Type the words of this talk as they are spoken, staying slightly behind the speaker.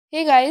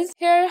Hey guys,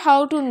 here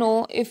how to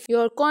know if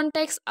your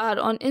contacts are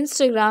on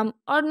Instagram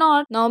or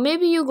not. Now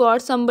maybe you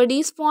got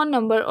somebody's phone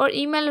number or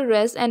email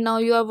address and now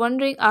you are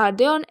wondering are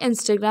they on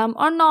Instagram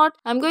or not.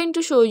 I'm going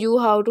to show you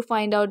how to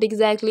find out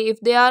exactly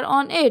if they are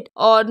on it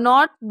or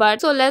not.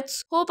 But so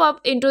let's hop up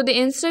into the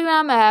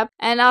Instagram app,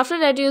 and after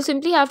that you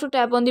simply have to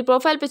tap on the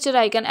profile picture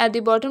icon at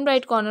the bottom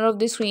right corner of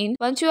the screen.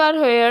 Once you are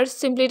here,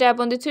 simply tap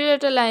on the three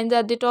letter lines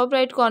at the top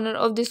right corner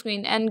of the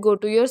screen and go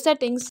to your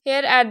settings.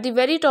 Here at the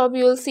very top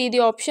you will see the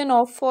option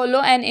of follow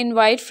and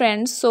invite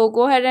friends, so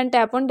go ahead and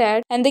tap on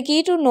that. And the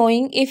key to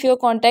knowing if your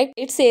contact,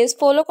 it says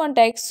follow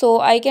contacts, so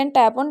I can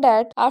tap on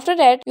that. After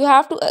that you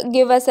have to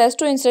give access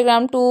to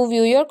Instagram to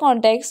view your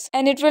contacts,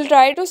 and it will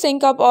try to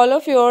sync up all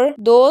of your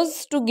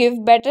those to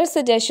give better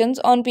suggestions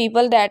on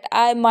people that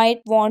I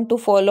might want to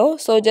follow.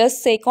 So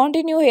just say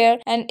continue here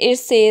and it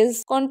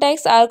says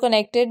contacts are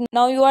connected.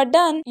 Now you are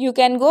done. You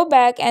can go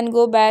back and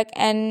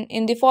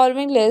in the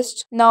following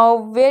list, now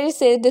where it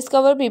says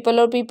discover people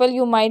or people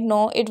you might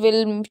know, it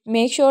will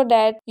make sure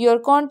that your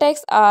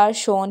contacts are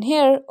shown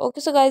here.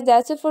 Okay, so guys,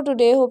 that's it for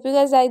today. Hope you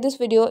guys like this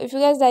video. If you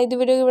guys like the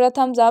video, give it a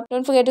thumbs up.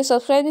 Don't forget to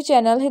subscribe the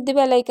channel, hit the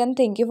bell icon.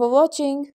 Thank you for watching.